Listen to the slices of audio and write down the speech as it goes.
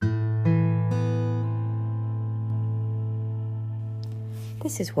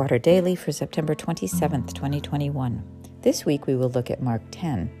This is Water Daily for September 27th, 2021. This week we will look at Mark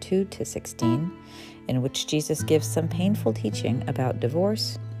 10, 2-16, in which Jesus gives some painful teaching about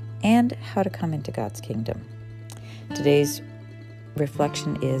divorce and how to come into God's kingdom. Today's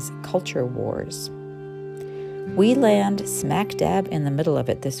reflection is culture wars. We land smack dab in the middle of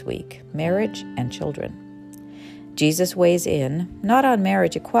it this week, marriage and children. Jesus weighs in, not on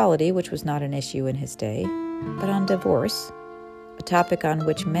marriage equality, which was not an issue in his day, but on divorce, a topic on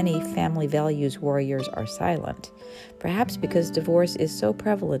which many family values warriors are silent, perhaps because divorce is so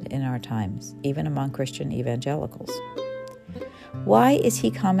prevalent in our times, even among Christian evangelicals. Why is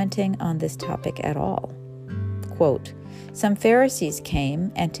he commenting on this topic at all? Quote, "Some Pharisees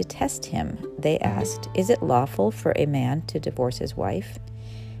came, and to test him, they asked, 'Is it lawful for a man to divorce his wife?'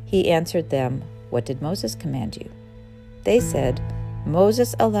 He answered them, 'What did Moses command you?' They said,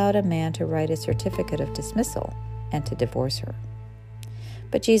 'Moses allowed a man to write a certificate of dismissal and to divorce her.'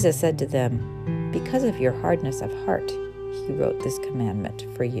 But Jesus said to them, 'Because of your hardness of heart, he wrote this commandment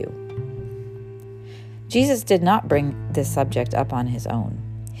for you.'" Jesus did not bring this subject up on his own.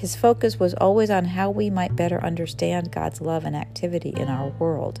 His focus was always on how we might better understand God's love and activity in our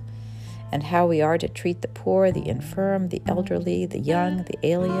world, and how we are to treat the poor, the infirm, the elderly, the young, the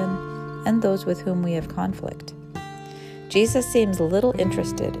alien, and those with whom we have conflict. Jesus seems little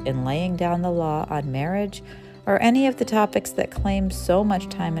interested in laying down the law on marriage or any of the topics that claim so much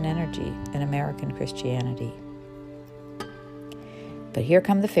time and energy in American Christianity. But here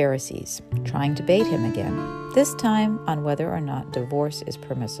come the Pharisees, trying to bait him again, this time on whether or not divorce is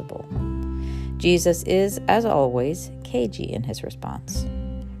permissible. Jesus is, as always, cagey in his response.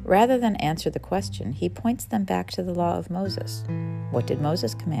 Rather than answer the question, he points them back to the law of Moses. What did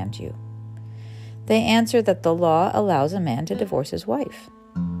Moses command you? They answer that the law allows a man to divorce his wife.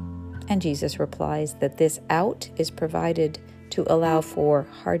 And Jesus replies that this out is provided to allow for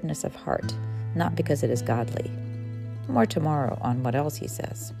hardness of heart, not because it is godly. More tomorrow on what else he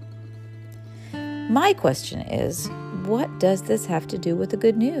says. My question is, what does this have to do with the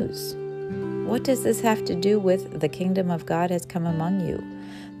good news? What does this have to do with the kingdom of God has come among you?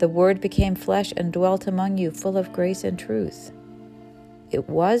 The word became flesh and dwelt among you, full of grace and truth. It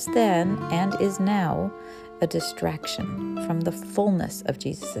was then and is now a distraction from the fullness of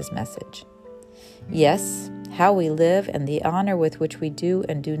Jesus' message. Yes, how we live and the honor with which we do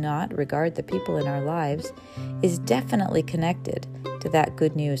and do not regard the people in our lives is definitely connected to that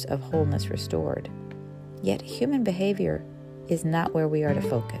good news of wholeness restored. Yet human behavior is not where we are to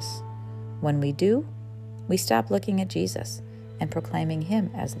focus. When we do, we stop looking at Jesus and proclaiming him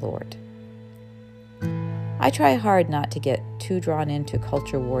as Lord. I try hard not to get too drawn into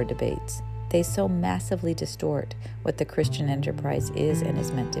culture war debates. They so massively distort what the Christian enterprise is and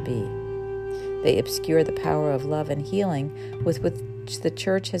is meant to be. They obscure the power of love and healing with which the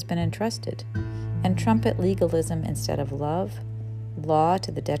church has been entrusted, and trumpet legalism instead of love, law to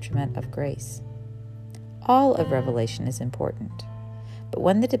the detriment of grace. All of Revelation is important, but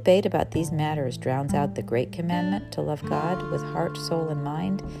when the debate about these matters drowns out the great commandment to love God with heart, soul, and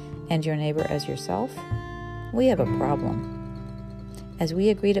mind, and your neighbor as yourself, we have a problem. As we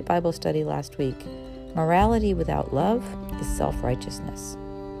agreed at Bible study last week, morality without love is self-righteousness.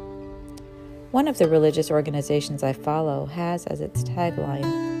 One of the religious organizations I follow has as its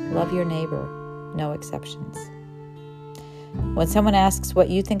tagline, "Love your neighbor, no exceptions." When someone asks what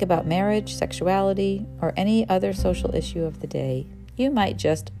you think about marriage, sexuality, or any other social issue of the day, you might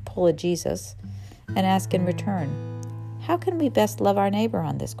just pull a Jesus and ask in return, how can we best love our neighbor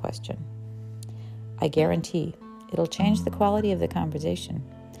on this question? I guarantee it'll change the quality of the conversation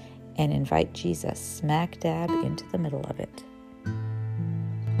and invite Jesus smack dab into the middle of it.